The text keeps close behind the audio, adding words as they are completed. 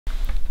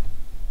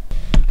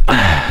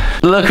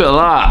Look at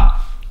that.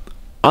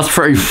 That's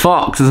pretty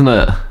fucked, isn't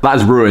it? That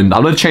is ruined.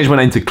 I'm gonna change my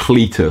name to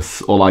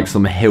Cletus or like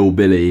some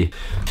hillbilly.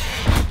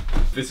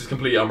 This is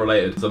completely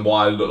unrelated and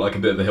why I look like a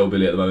bit of a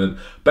hillbilly at the moment.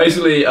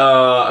 Basically,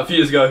 a few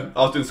years ago,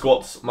 I was doing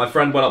squats. My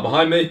friend went up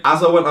behind me.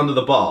 As I went under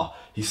the bar,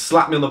 he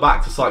slapped me on the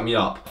back to psych me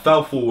up.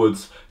 Fell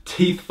forwards,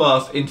 teeth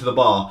first into the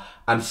bar,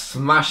 and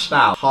smashed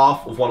out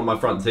half of one of my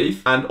front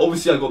teeth. And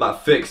obviously I got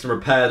that fixed and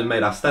repaired and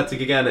made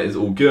aesthetic again. It is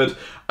all good.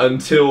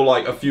 Until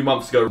like a few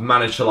months ago,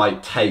 managed to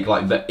like take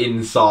like the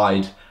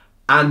inside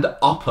and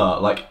upper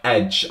like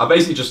edge. I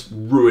basically just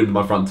ruined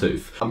my front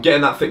tooth. I'm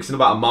getting that fixed in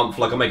about a month.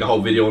 Like I'll make a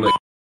whole video on it.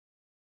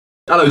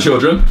 Hello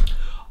children,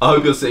 I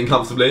hope you're sitting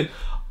comfortably.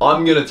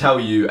 I'm gonna tell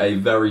you a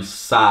very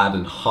sad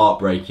and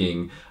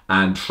heartbreaking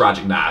and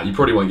tragic, you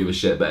probably won't give a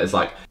shit, but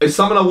it's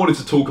something I wanted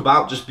to talk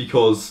about just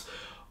because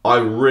I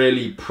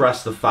really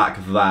press the fact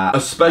that,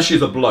 especially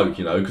as a bloke,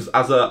 you know, because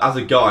as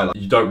a guy, like,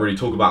 you don't really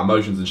talk about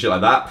emotions and shit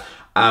like that.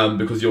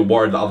 Because you're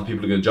worried that other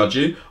people are going to judge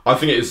you. I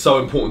think it is so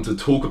important to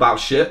talk about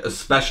shit,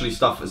 especially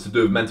stuff that's to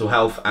do with mental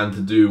health and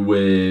to do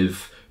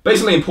with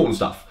basically important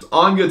stuff.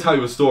 I'm going to tell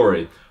you a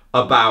story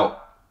about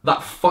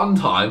that fun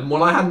time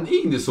when I had an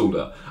eating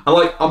disorder. And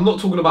like, I'm not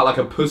talking about like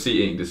a pussy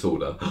eating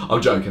disorder.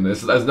 I'm joking,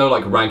 there's no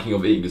like ranking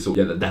of eating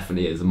disorder. Yeah, there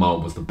definitely is, and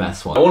mine was the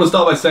best one. I want to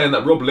start by saying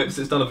that Rob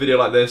Lipsit's done a video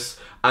like this,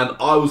 and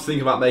I was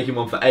thinking about making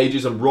one for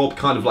ages, and Rob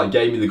kind of like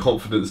gave me the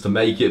confidence to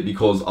make it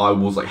because I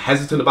was like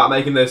hesitant about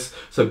making this.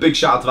 So big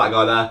shout out to that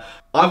guy there.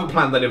 I haven't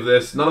planned any of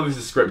this, none of this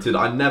is scripted,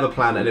 I never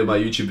plan any of my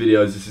YouTube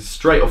videos, this is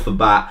straight off the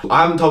bat.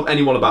 I haven't told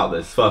anyone about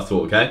this, first of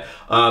all, okay?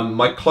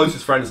 My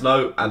closest friends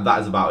know, and that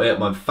is about it.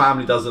 My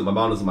family doesn't, my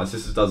mum doesn't, my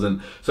sisters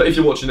doesn't. So if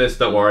you're watching this,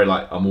 don't worry,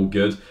 like, I'm all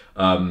good.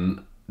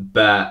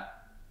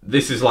 But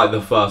this is like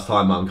the first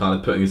time I'm kind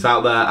of putting this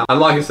out there. And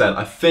like I said,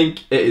 I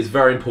think it is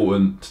very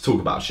important to talk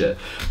about shit.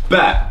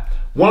 But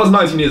when I was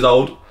 19 years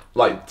old,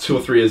 like 2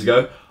 or 3 years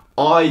ago,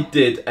 I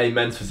did a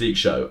men's physique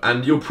show,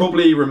 and you'll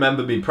probably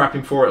remember me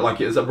prepping for it. Like,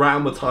 it was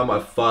around the time I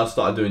first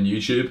started doing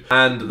YouTube,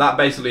 and that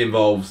basically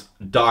involves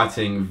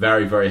dieting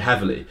very, very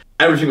heavily.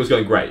 Everything was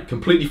going great,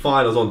 completely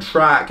fine. I was on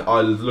track,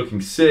 I was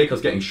looking sick, I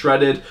was getting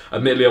shredded.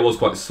 Admittedly, I was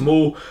quite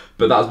small,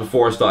 but that was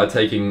before I started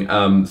taking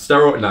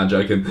steroids. Nah, I'm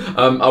joking.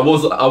 I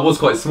was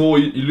quite small.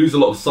 You lose a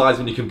lot of size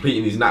when you compete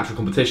in these natural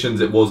competitions.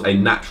 It was a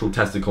natural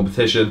tested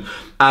competition,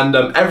 and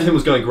everything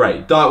was going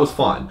great. Diet was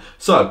fine.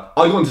 So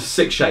I got into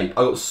sick shape.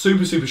 I got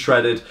super, super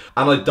shredded,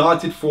 and I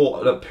dieted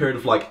for a period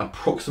of like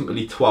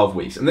approximately 12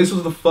 weeks. And this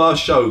was the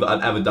first show that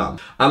I'd ever done.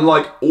 And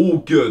like all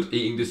good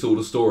eating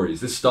disorder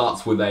stories, this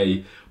starts with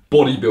a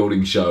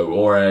bodybuilding show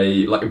or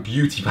a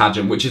beauty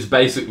pageant, which is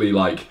basically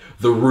like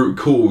the root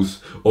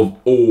cause of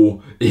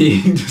all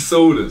eating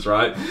disorders,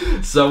 right?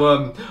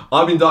 So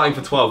I've been dieting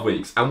for 12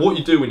 weeks, and what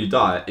you do when you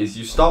diet is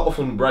you start off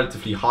on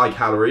relatively high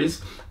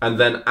calories, and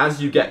then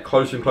as you get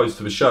closer and closer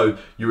to the show,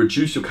 you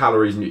reduce your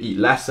calories and you eat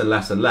less and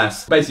less and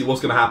less. Basically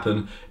what's going to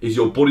happen is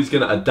your body's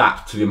going to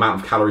adapt to the amount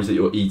of calories that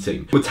you're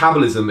eating.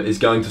 Metabolism is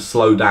going to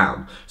slow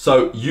down.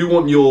 So you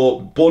want your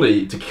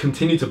body to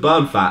continue to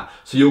burn fat,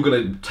 so you're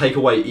going to take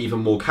away even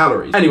more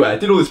calories. Anyway, I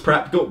did all this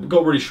prep,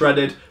 got really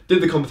shredded,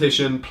 did the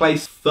competition,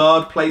 placed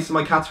 3rd place in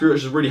my category,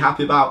 which I was really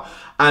happy about,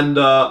 and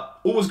all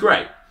was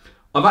great.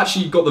 I've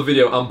actually got the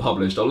video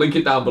unpublished, I'll link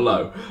it down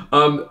below.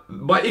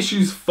 My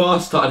issues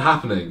first started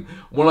happening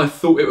when I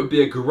thought it would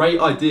be a great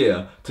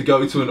idea to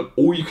go to an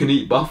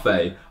all-you-can-eat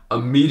buffet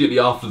immediately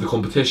after the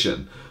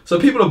competition. So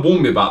people have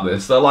warned me about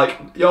this. They're like,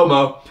 yo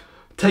Mo,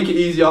 take it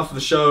easy after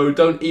the show,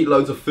 don't eat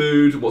loads of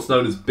food, what's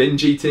known as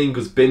binge eating,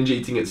 because binge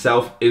eating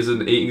itself is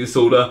an eating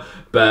disorder,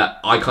 but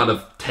I kind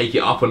of take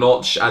it up a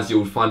notch, as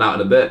you'll find out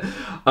in a bit.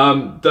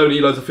 Don't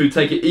eat loads of food,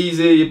 take it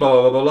easy,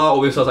 blah, blah, blah, blah,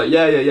 all this. I was like,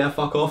 yeah,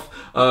 fuck off.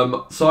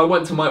 So I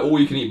went to my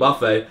all-you-can-eat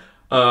buffet,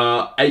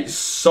 ate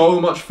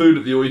so much food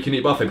at the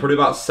all-you-can-eat buffet, probably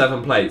about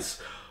 7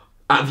 plates.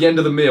 At the end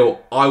of the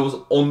meal, I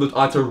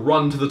had to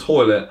run to the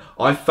toilet.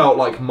 I felt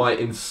like my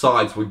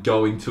insides were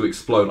going to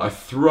explode. I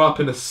threw up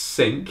in a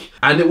sink,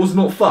 and it was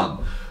not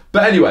fun.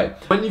 But anyway,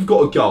 when you've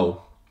got a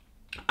goal,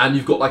 and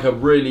you've got like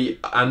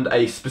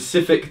a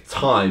specific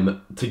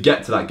time to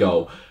get to that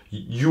goal,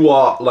 you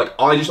are like,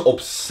 I just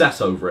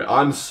obsess over it.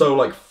 I'm so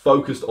like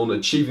focused on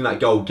achieving that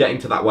goal, getting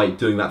to that weight,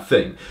 doing that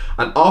thing.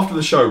 And after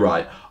the show,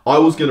 right, I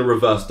was going to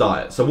reverse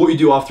diet. So what you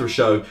do after a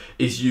show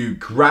is you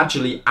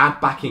gradually add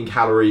back in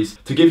calories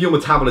to give your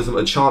metabolism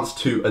a chance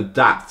to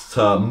adapt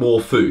to more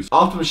food.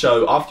 After the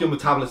show, after your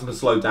metabolism has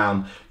slowed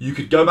down, you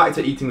could go back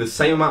to eating the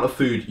same amount of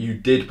food you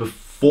did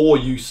before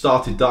you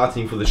started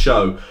dieting for the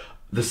show,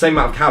 the same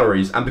amount of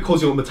calories, and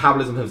because your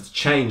metabolism has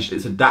changed,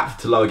 it's adapted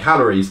to lower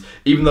calories.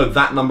 Even though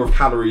that number of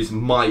calories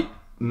might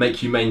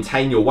make you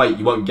maintain your weight,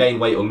 you won't gain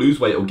weight or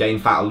gain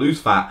fat or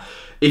lose fat.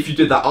 If you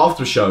did that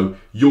after a show,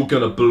 you're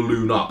gonna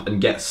balloon up and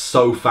get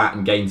so fat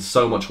and gain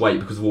so much weight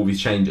because of all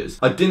these changes.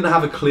 I didn't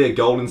have a clear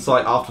goal in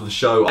sight after the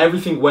show.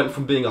 Everything went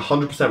from being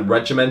 100%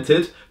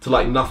 regimented to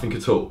like nothing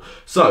at all.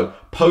 So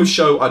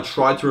post-show, I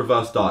tried to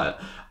reverse diet.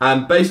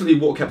 And basically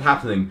what kept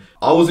happening,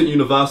 I was at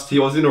university,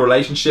 I was in a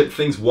relationship,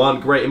 things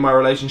weren't great in my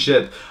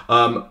relationship,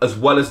 as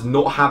well as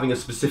not having a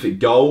specific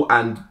goal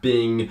and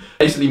being,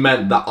 basically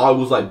meant that I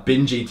was like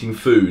binge eating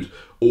food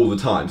all the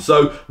time.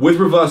 So with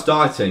reverse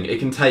dieting, it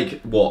can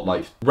take, what,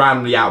 like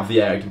randomly out of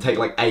the air, it can take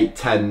like 8,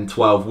 10,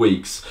 12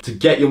 weeks to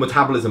get your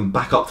metabolism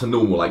back up to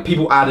normal. Like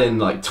people add in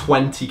like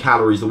 20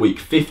 calories a week,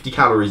 50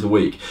 calories a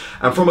week.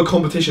 And from a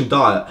competition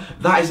diet,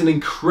 that is an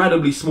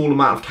incredibly small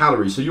amount of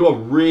calories. So you are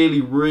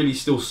really, really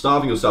still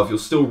starving yourself. You're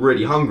still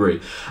really hungry.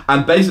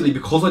 And basically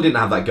because I didn't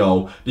have that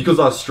goal, because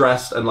I was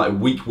stressed and like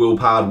weak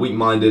willpower,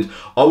 weak-minded,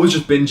 I was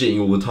just binge eating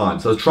all the time.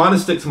 So I was trying to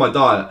stick to my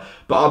diet,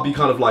 but I'd be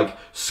kind of like,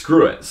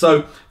 screw it.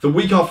 So the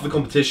week after the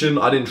competition,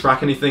 I didn't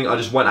track anything. I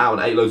just went out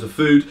and ate loads of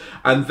food.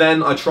 And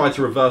then I tried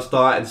to reverse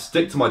diet and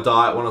stick to my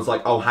diet when I was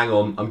like, oh, hang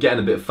on, I'm getting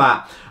a bit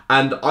fat.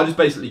 And I just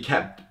basically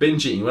kept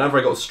binge eating. Whenever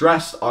I got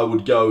stressed, I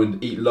would go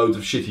and eat loads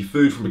of shitty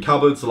food from the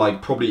cupboard. So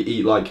like probably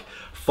eat like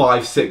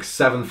 5, 6,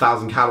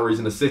 7,000 calories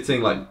in a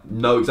sitting, like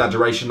no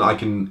exaggeration. I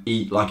can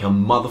eat like a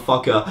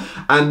motherfucker.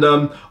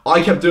 And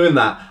I kept doing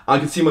that. I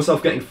could see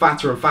myself getting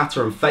fatter and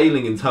fatter and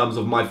failing in terms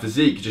of my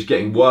physique, just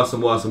getting worse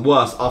and worse and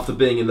worse after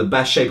being in the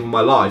best shape of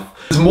my life.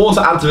 There's more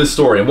to add to this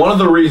story, and one of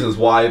the reasons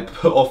why I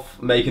put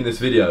off making this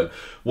video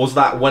was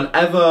that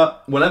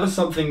whenever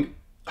something,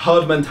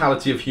 herd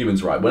mentality of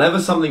humans, right? Whenever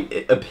something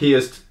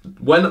appears,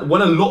 when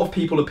a lot of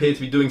people appear to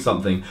be doing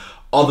something,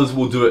 others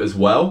will do it as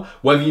well.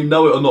 Whether you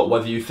know it or not,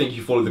 whether you think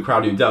you follow the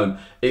crowd or you don't,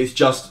 it's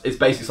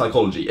basic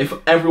psychology. If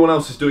everyone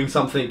else is doing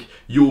something,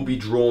 you'll be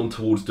drawn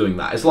towards doing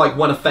that. It's like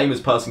when a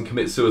famous person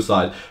commits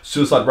suicide,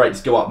 suicide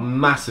rates go up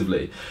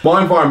massively.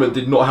 My environment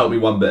did not help me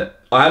one bit.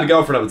 I had a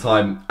girlfriend at the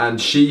time, and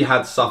she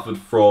had suffered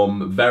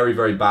from very,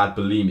 very bad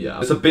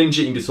bulimia. It's a binge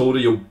eating disorder.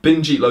 You'll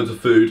binge eat loads of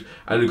food,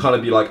 and you'll kind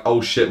of be like,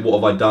 oh shit, what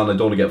have I done? I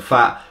don't want to get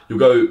fat. You'll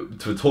go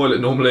to the toilet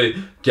normally,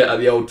 get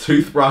the old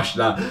toothbrush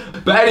now.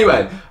 But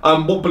anyway,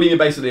 what bulimia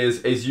basically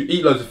is you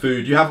eat loads of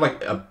food, you have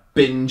like a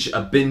binge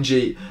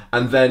eat,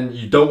 and then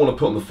you don't want to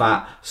put on the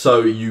fat,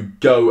 so you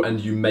go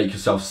and you make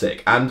yourself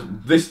sick.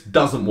 And this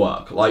doesn't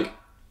work. Like,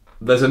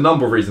 there's a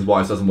number of reasons why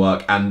this doesn't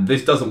work, and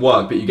this doesn't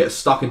work, but you get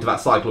stuck into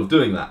that cycle of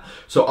doing that.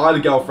 So I had a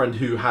girlfriend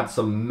who had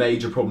some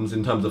major problems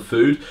in terms of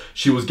food.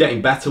 She was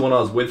getting better when I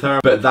was with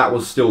her, but that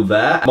was still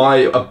there.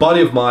 A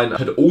buddy of mine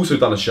had also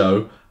done a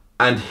show,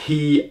 and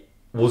he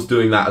was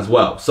doing that as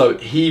well. So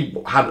he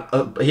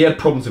had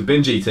problems with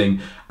binge eating,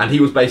 and he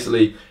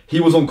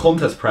was on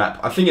contest prep.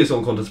 I think it's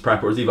on contest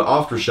prep, or it was either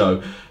after a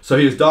show. So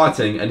he was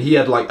dieting, and he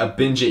had like a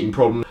binge eating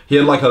problem. He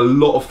had like a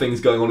lot of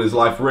things going on in his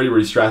life, really,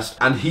 really stressed,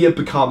 and he had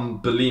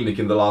become bulimic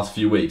in the last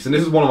few weeks. And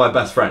this is one of my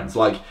best friends.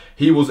 Like,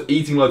 he was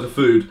eating loads of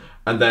food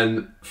and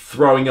then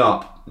throwing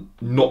up,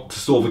 not to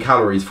store the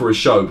calories for his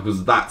show,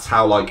 because that's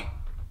how like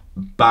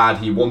bad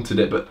he wanted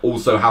it, but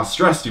also how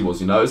stressed he was,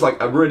 you know? It's like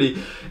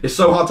it's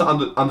so hard to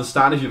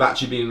understand if you've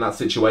actually been in that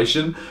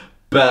situation,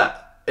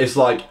 but it's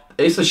like,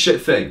 it's a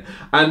shit thing.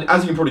 And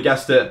as you can probably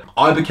guessed it,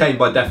 I became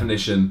by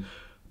definition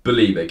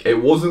bulimic. It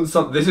wasn't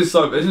something, this is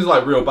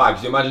like real bad,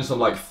 because you imagine some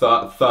like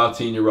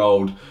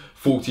 13-year-old,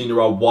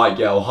 14-year-old white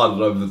girl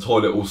huddled over the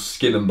toilet, all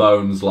skin and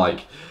bones,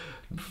 like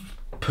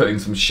putting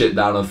some shit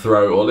down her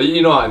throat, or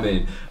you know what I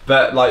mean?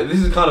 But like, this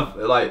is kind of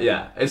like,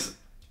 yeah, it's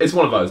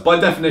one of those. By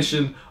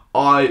definition,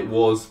 I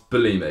was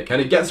bulimic,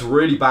 and it gets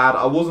really bad.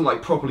 I wasn't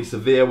like properly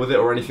severe with it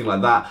or anything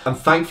like that, and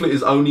thankfully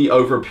it's only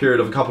over a period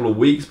of a couple of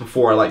weeks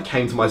before I like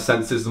came to my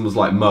senses and was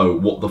like, Mo,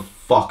 what the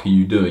fuck are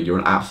you doing? You're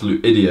an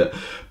absolute idiot.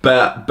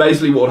 But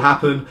basically what would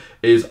happen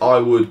is I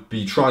would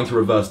be trying to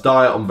reverse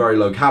diet on very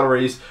low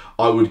calories.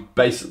 I'd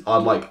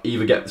like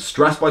either get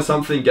stressed by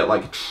something, get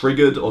like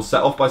triggered or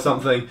set off by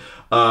something,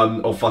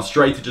 or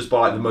frustrated just by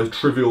like the most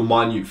trivial,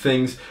 minute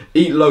things.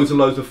 Eat loads and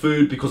loads of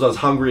food because I was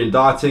hungry and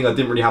dieting. I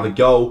didn't really have a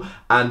goal,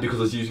 and because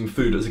I was using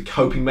food as a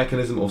coping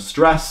mechanism of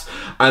stress.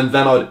 And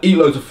then I'd eat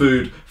loads of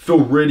food,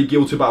 feel really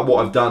guilty about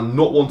what I've done,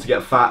 not want to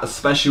get fat,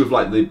 especially with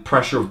like the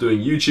pressure of doing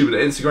YouTube and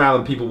Instagram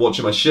and people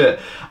watching my shit.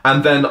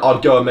 And then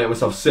I'd go and make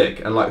myself sick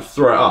and like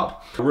throw it up.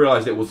 I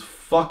realized it was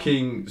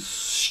fucking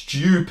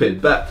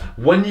stupid. But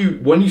when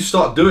you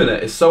start doing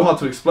it, it's so hard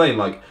to explain,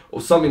 like,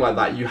 or something like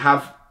that. You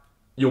have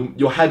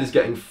your head is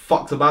getting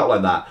fucked about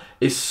like that.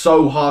 It's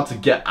so hard to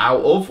get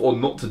out of or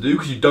not to do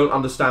because you don't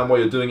understand why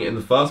you're doing it in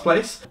the first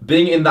place.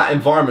 Being in that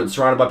environment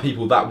surrounded by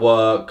people that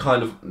were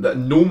that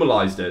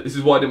normalized it, this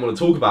is why I didn't want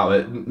to talk about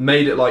it,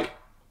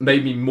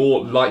 made me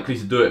more likely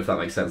to do it, if that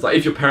makes sense. Like,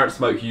 if your parents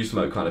smoke, you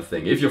smoke kind of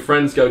thing. If your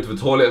friends go to the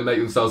toilet and make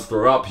themselves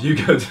throw up, you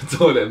go to the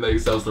toilet and make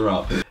yourselves throw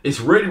up. It's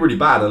really, really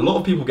bad, and a lot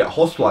of people get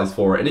hospitalized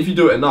for it, and if you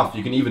do it enough,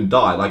 you can even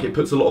die. Like, it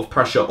puts a lot of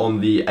pressure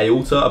on the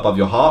aorta above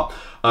your heart,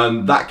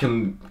 that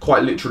can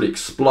quite literally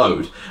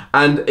explode,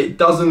 and it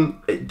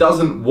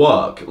doesn't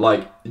work.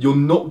 Like, you're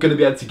not going to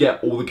be able to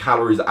get all the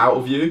calories out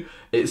of you.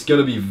 It's going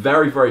to be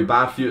very, very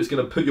bad for you. It's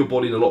going to put your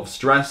body in a lot of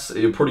stress.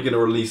 You're probably going to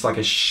release like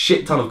a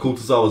shit ton of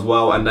cortisol as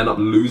well and end up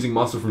losing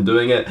muscle from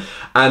doing it.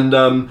 And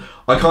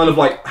I kind of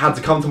like had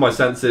to come to my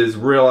senses,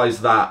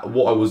 realize that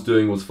what I was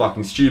doing was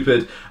fucking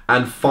stupid,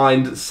 and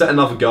set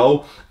another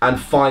goal and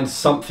find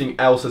something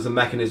else as a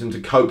mechanism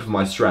to cope with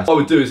my stress. What I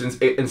would do is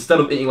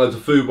instead of eating loads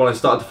of food, when I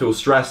started to feel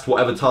stressed,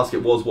 whatever task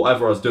it was,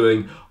 whatever I was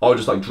doing, I would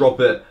just like drop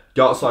it,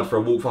 go outside for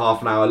a walk for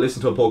half an hour,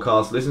 listen to a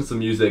podcast, listen to some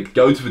music,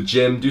 go to the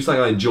gym, do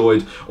something I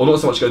enjoyed, or not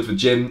so much go to the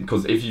gym,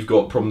 because if you've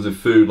got problems with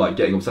food, like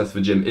getting obsessed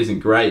with the gym isn't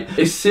great.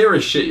 It's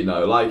serious shit, you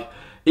know, like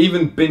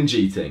even binge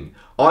eating.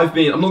 I'm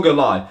not gonna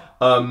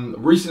lie,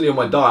 recently on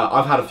my diet,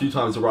 I've had a few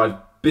times where I've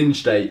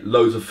binge ate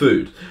loads of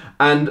food.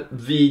 And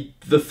the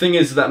thing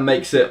is that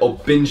makes it, or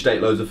binge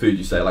ate loads of food,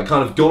 you say, like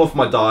kind of gone off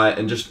my diet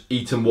and just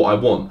eaten what I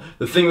want.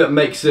 The thing that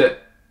makes it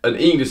an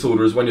eating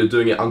disorder is when you're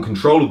doing it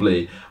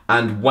uncontrollably,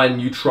 and when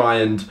you try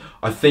and,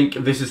 I think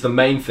this is the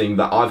main thing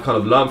that I've kind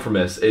of learned from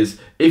this, is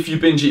if you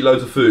binge eat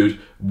loads of food,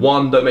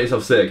 1, don't make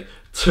yourself sick,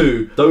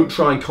 2, don't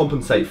try and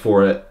compensate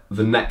for it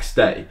the next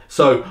day.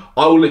 So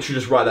I will literally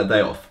just write that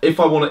day off. If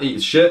I want to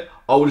eat shit,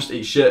 I will just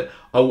eat shit.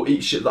 I will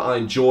eat shit that I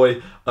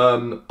enjoy.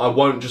 I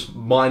won't just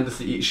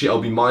mindlessly eat shit,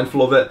 I'll be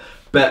mindful of it,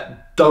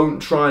 but don't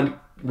try and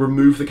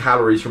remove the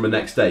calories from the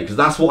next day, because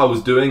that's what I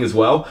was doing as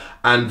well,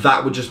 and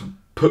that would just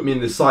put me in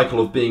this cycle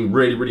of being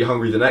really, really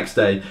hungry the next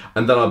day,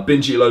 and then I'd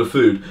binge eat a load of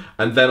food,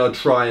 and then I'd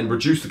try and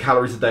reduce the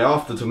calories the day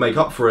after to make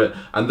up for it,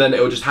 and then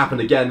it'll just happen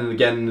again and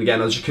again and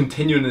again. I was just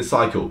continuing this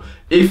cycle.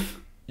 If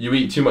you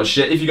eat too much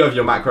shit, if you go over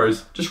your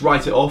macros, just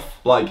write it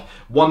off. Like,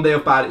 one day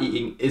of bad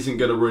eating isn't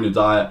gonna ruin your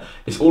diet.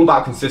 It's all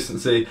about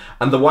consistency.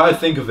 And the way I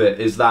think of it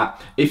is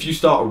that if you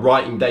start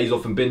writing days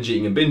off and binge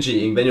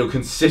eating, then you're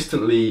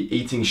consistently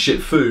eating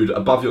shit food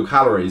above your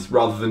calories,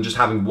 rather than just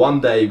having one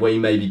day where you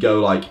maybe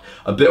go like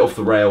a bit off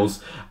the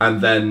rails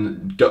and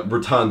then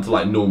return to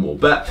like normal.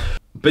 But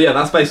yeah,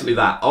 that's basically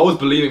that. I was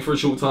bulimic for a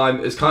short time.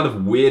 It's kind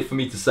of weird for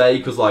me to say,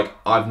 because like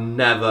I've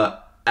never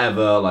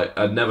ever, like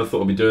I never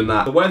thought I'd be doing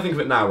that. The way I think of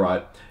it now,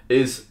 right,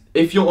 is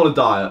if you're on a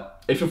diet,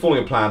 if you're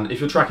following a plan, if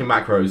you're tracking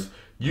macros,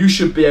 you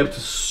should be able to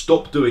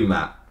stop doing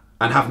that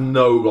and have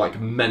no like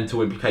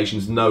mental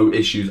implications, no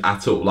issues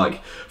at all.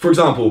 Like, for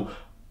example,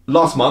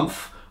 last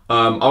month,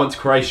 I went to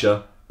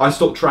Croatia. I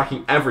stopped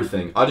tracking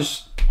everything. I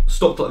just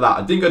stopped like that.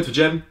 I didn't go to the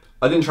gym.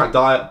 I didn't track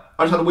diet.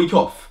 I just had a week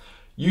off.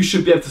 You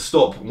should be able to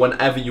stop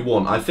whenever you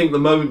want. I think the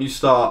moment you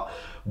start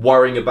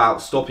worrying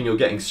about stopping or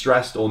getting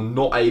stressed or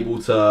not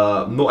able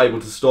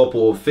to stop,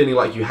 or feeling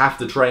like you have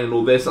to train and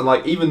all this, and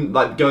like even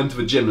like going to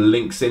the gym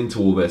links into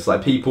all this,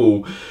 like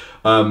people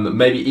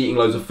maybe eating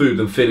loads of food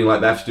and feeling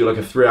like they have to do like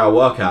a 3-hour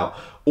workout,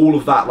 all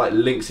of that like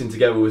links in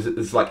together with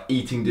this like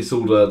eating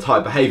disorder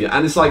type behavior.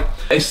 And it's like,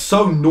 it's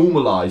so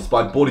normalized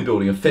by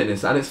bodybuilding and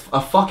fitness, and it's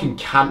a fucking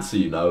cancer,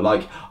 you know.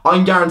 Like, I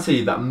can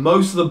guarantee that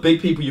most of the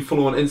big people you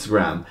follow on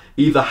Instagram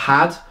either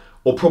had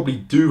or probably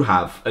do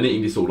have an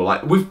eating disorder.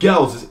 Like, with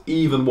girls, it's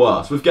even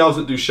worse. With girls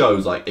that do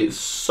shows, like, it's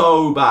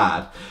so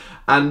bad.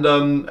 And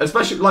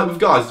especially, like, with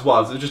guys as well,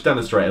 it's just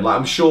demonstrated. Like,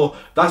 I'm sure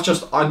that's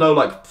just, I know,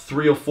 like,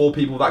 3 or 4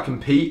 people that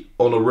compete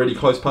on a really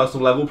close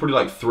personal level, probably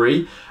like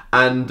 3.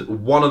 And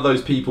one of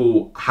those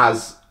people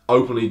has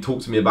openly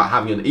talked to me about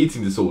having an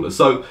eating disorder.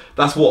 So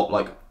that's what,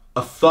 like,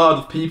 a third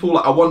of people?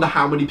 Like, I wonder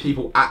how many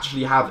people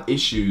actually have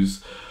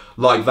issues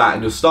like that,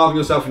 and you're starving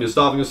yourself, and you're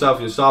starving yourself,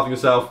 and you're starving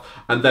yourself,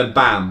 and then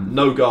bam,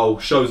 no goal,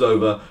 show's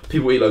over,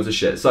 people eat loads of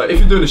shit. So if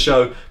you're doing a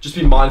show, just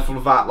be mindful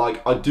of that.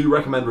 Like, I do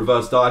recommend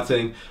reverse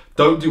dieting.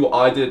 Don't do what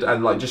I did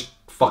and like just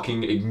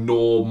fucking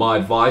ignore my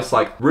advice.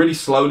 Like, really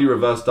slowly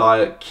reverse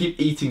diet, keep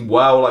eating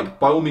well, like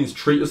by all means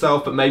treat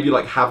yourself, but maybe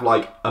like have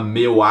like a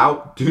meal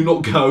out. Do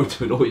not go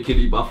to an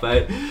all-you-can-eat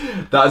buffet.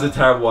 That is a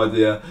terrible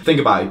idea. Think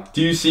about it.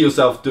 Do you see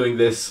yourself doing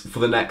this for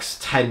the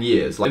next 10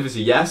 years? Like, if it's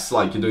a yes,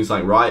 like you're doing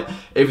something right.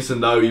 If it's a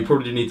no, you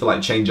probably need to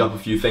like change up a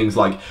few things.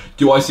 Like,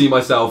 do I see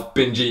myself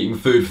binge eating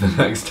food for the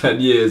next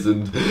 10 years?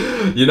 And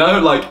you know,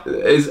 like,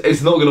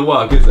 it's not gonna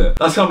work, is it?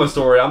 That's kind of my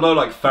story. I'm no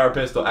like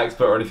therapist or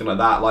expert or anything like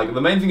that. Like,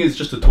 the main thing is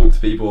just to talk to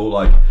people,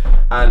 like,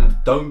 and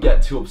don't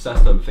get too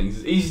obsessed over things.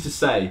 It's easy to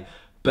say,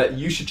 but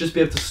you should just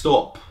be able to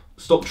stop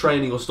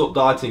training or stop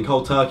dieting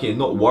cold turkey and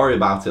not worry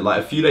about it. Like,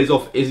 a few days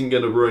off isn't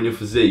going to ruin your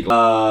physique.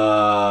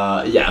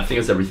 Yeah, I think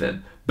that's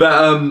everything.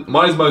 But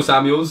my name's Mo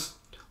Samuels.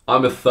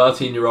 I'm a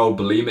 13-year-old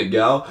bulimic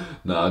girl.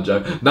 No, I'm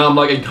joking. Now I'm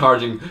like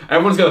encouraging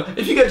everyone's going,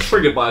 if you get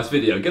triggered by this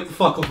video, get the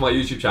fuck off my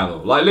YouTube channel.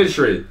 Like,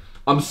 literally,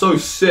 I'm so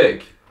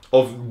sick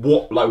of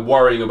like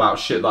worrying about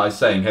shit that I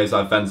say in case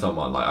I offend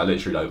someone. Like, I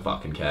literally don't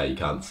fucking care, you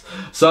cunts.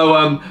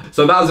 So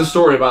so that was a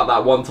story about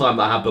that one time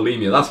that I had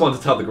bulimia. That's one to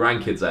tell the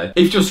grandkids, eh?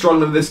 If you're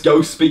struggling with this,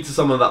 go speak to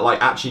someone that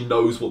like actually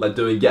knows what they're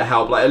doing, get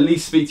help. Like, at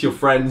least speak to your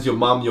friends, your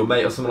mum, your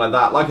mate, or something like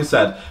that. Like I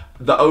said,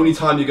 the only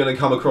time you're gonna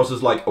come across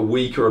as like a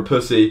weak or a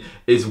pussy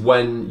is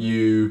when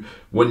you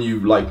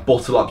like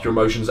bottle up your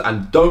emotions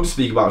and don't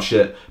speak about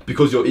shit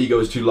because your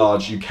ego is too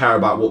large. You care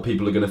about what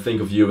people are gonna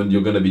think of you and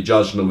you're gonna be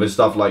judged and all this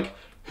stuff. Like,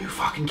 who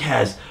fucking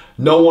cares?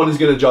 No one is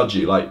gonna judge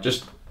you. Like,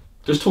 just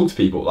Just talk to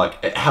people, like,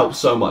 it helps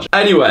so much.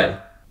 Anyway,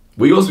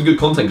 we got some good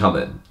content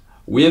coming.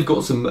 We have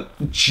got some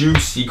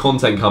juicy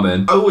content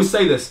coming. I always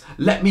say this,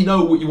 let me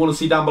know what you want to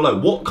see down below.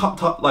 What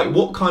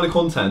kind of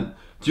content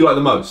do you like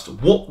the most?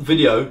 What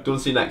video do you want to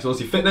see next? Do you want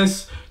to see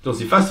fitness? Do you want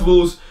to see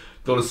festivals? Do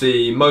you want to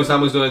see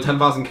mosamuels doing a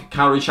 10,000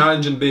 calorie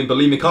challenge and being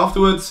bulimic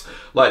afterwards?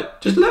 Like,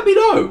 just let me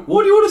know.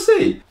 What do you want to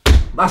see?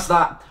 That's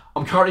that.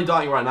 I'm currently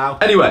dieting right now.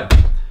 Anyway,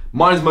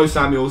 my name's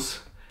mosamuels,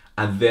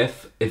 and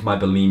this is my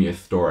bulimia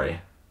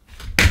story.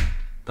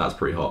 That's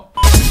pretty hot.